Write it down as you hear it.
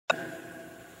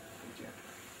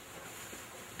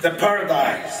the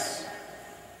paradise,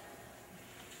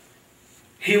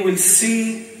 he will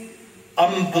see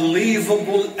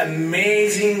unbelievable,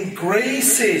 amazing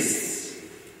graces.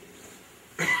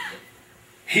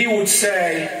 He would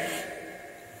say,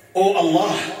 "Oh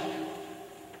Allah,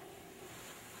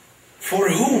 for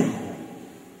whom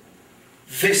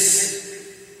this?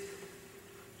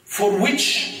 For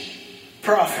which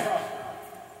prophet?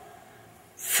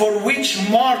 For which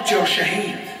martyr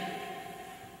shaheed?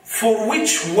 For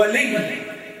which wali,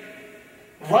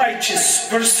 righteous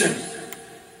person?"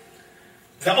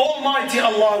 The Almighty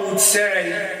Allah would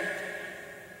say,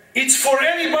 "It's for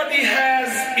anybody has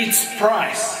its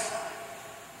price."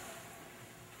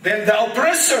 Then the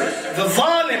oppressor, the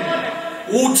zalim,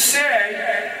 would say,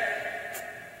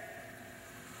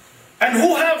 "And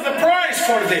who have the price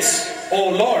for this, O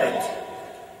Lord?"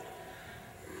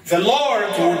 The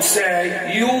Lord would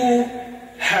say, "You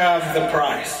have the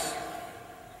price."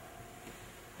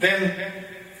 Then,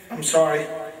 I'm sorry,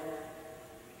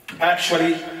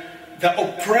 actually, the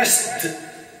oppressed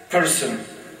person,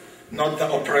 not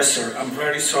the oppressor, I'm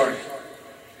very sorry.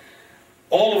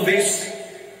 All of this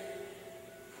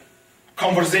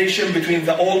conversation between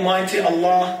the Almighty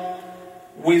Allah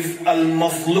with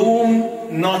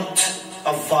al-mazloom, not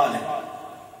al-zalim.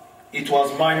 It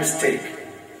was my mistake.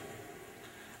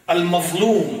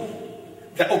 Al-mazloom,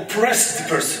 the oppressed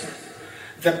person,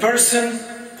 the person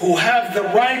who have the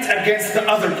right against the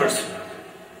other person.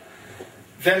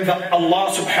 Then Allah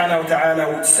subhanahu wa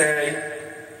ta'ala would say,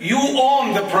 "You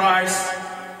own the price."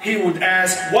 He would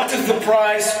ask, "What is the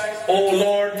price, O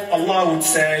Lord?" Allah would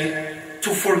say,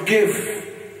 "To forgive,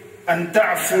 and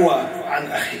ta'fuwa an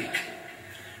akhik."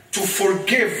 To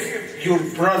forgive your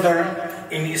brother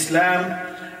in Islam.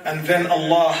 And then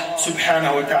Allah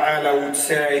subhanahu wa ta'ala would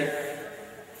say,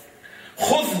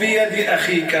 "Khudh biyadi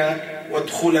akhika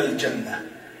wadkhul al-jannah."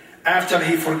 After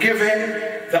he forgive him,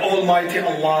 the Almighty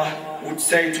Allah would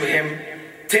say to him,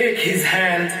 "Take his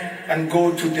hand and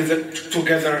go together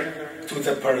to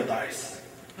the paradise."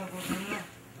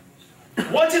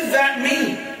 What does that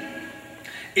mean?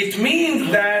 It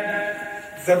means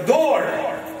that the door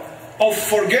of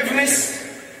forgiveness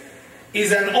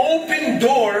is an open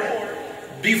door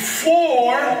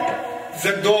before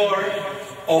the door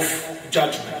of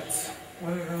judgment.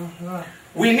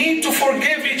 We need to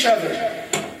forgive each other.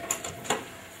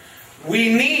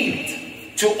 We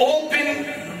need to open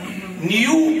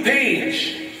new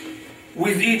page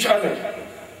with each other.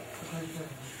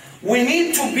 We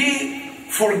need to be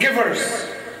forgivers,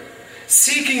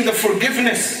 seeking the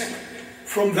forgiveness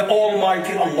from the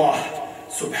Almighty Allah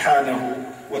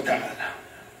subhanahu wa ta'ala.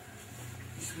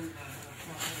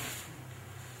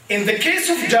 In the case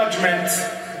of judgment,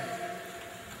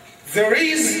 there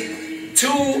is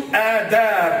two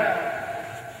adab.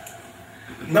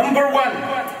 Number one,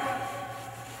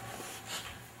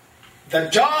 the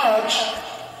judge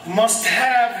must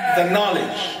have the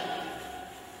knowledge.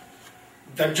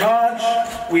 The judge,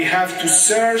 we have to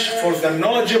search for the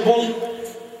knowledgeable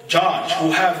judge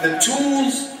who have the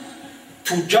tools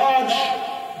to judge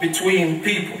between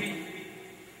people.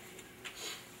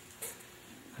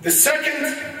 The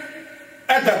second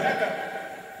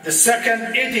adab, the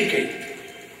second etiquette,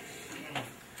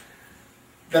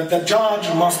 that the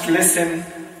judge must listen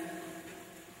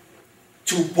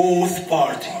to both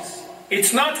parties.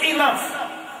 It's not enough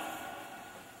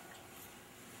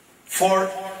for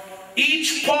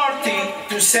each party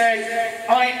to say,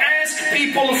 "I asked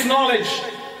people of knowledge,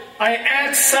 I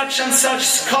asked such and such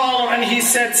scholar and he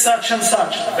said such and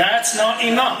such." That's not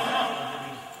enough.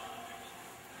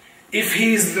 If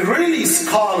he is really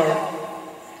scholar,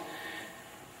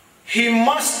 he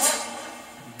must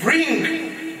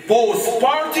bring both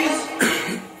parties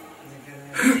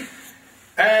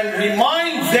and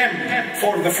remind them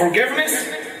for the forgiveness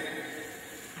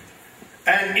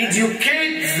and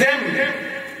educate them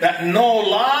that no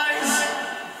lies,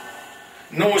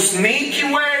 no sneaky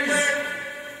ways,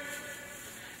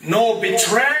 no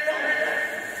betrayal.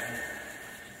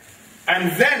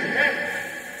 And then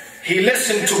he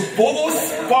listened to both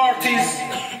parties,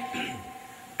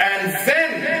 and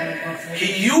then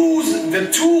he used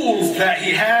the tools that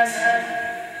he has,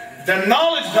 the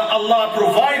knowledge that Allah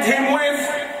provides him with,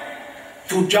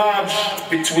 to judge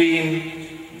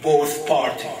between both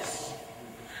parties.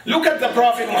 Look at the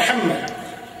Prophet Muhammad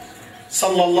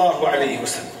sallallahu alayhi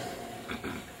wasallam.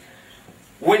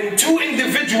 When two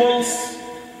individuals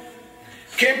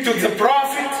came to the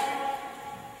Prophet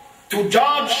to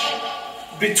judge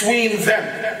between them,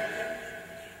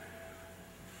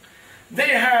 they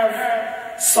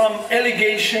have some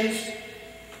allegations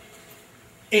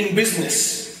in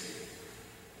business.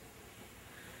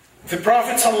 the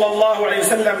Prophet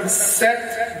ﷺ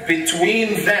sat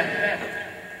between them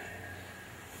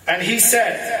and he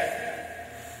said,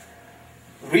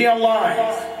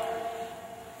 realize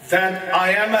that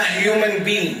I am a human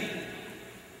being.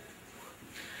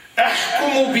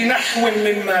 أحكم بنحو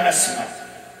مما أسمع.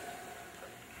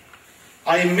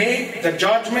 I make the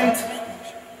judgment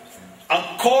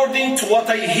according to what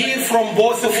I hear from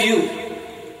both of you.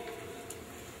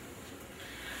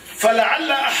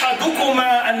 فلعل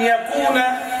أحدكما أن يكون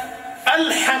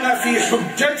ألحن في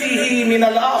حجته من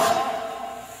الآخر.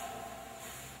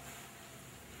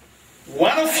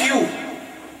 One of you,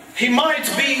 he might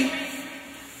be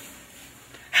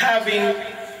having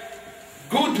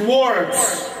good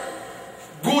words,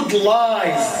 good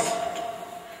lies,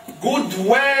 good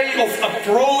way of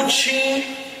approaching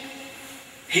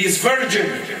his virgin.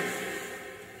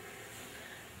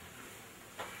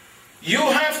 You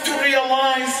have to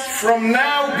realize from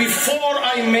now, before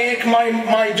I make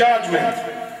my judgment,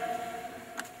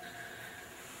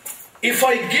 if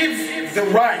I give the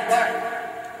right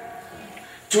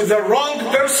to the wrong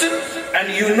person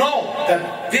and you know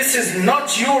that this is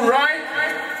not your right,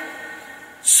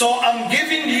 so I'm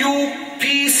giving you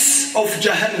piece of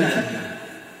Jahannam.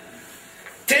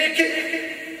 Take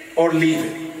it or leave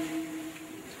it.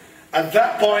 At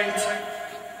that point,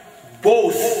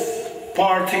 both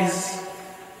parties,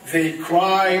 they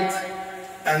cried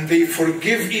and they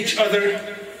forgive each other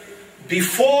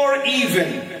before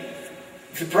even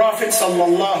the Prophet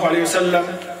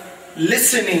ﷺ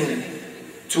listening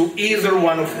to either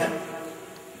one of them.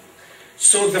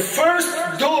 So the first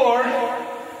door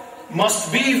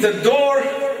must be the door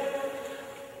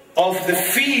of the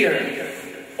fear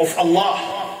of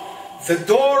Allah, the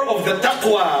door of the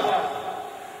taqwa,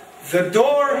 the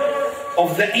door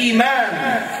of the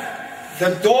iman,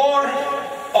 the door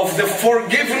of the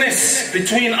forgiveness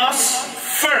between us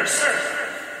first.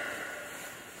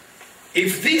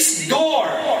 If this door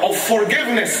of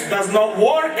forgiveness does not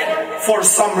work for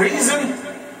some reason,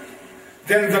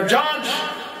 then the judge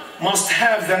must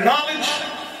have the knowledge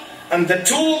and the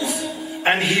tools,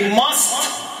 and he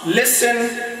must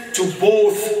listen to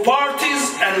both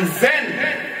parties and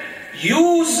then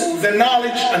use the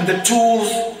knowledge and the tools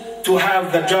to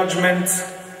have the judgment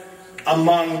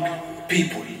among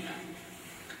people.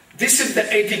 This is the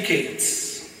etiquette.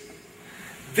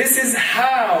 This is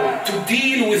how to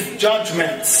deal with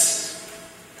judgments.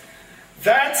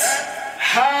 That's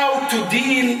how to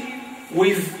deal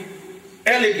with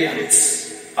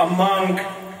elegance among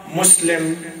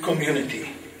Muslim community.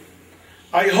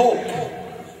 I hope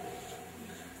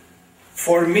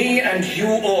for me and you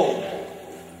all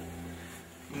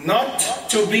not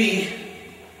to be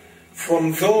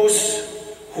from those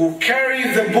who carry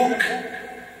the book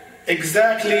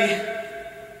exactly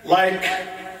like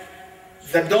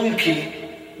the donkey,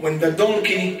 when the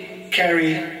donkey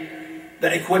carry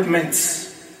the equipments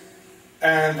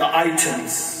and the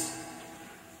items.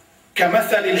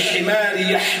 كَمَثَلِ الْحِمَارِ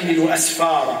يَحْمِلُ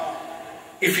أَسْفَارًا.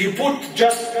 If you put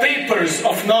just papers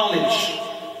of knowledge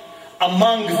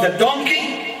among the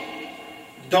donkey,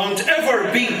 don't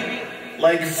ever be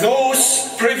like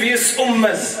those previous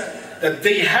ummahs that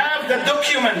they have the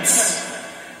documents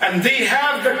and they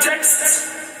have the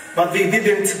texts, but they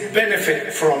didn't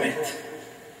benefit from it.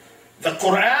 The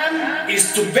Quran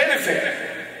is to benefit.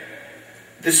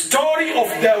 The story of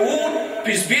Dawood,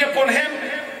 peace be upon him,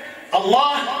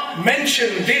 Allah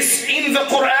mentioned this in the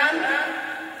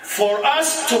Quran for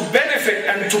us to benefit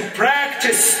and to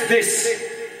practice this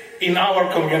in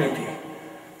our community.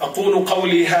 أقول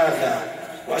قولي هذا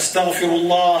وأستغفر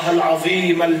الله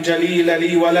العظيم الجليل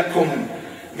لي ولكم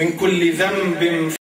من كل ذنب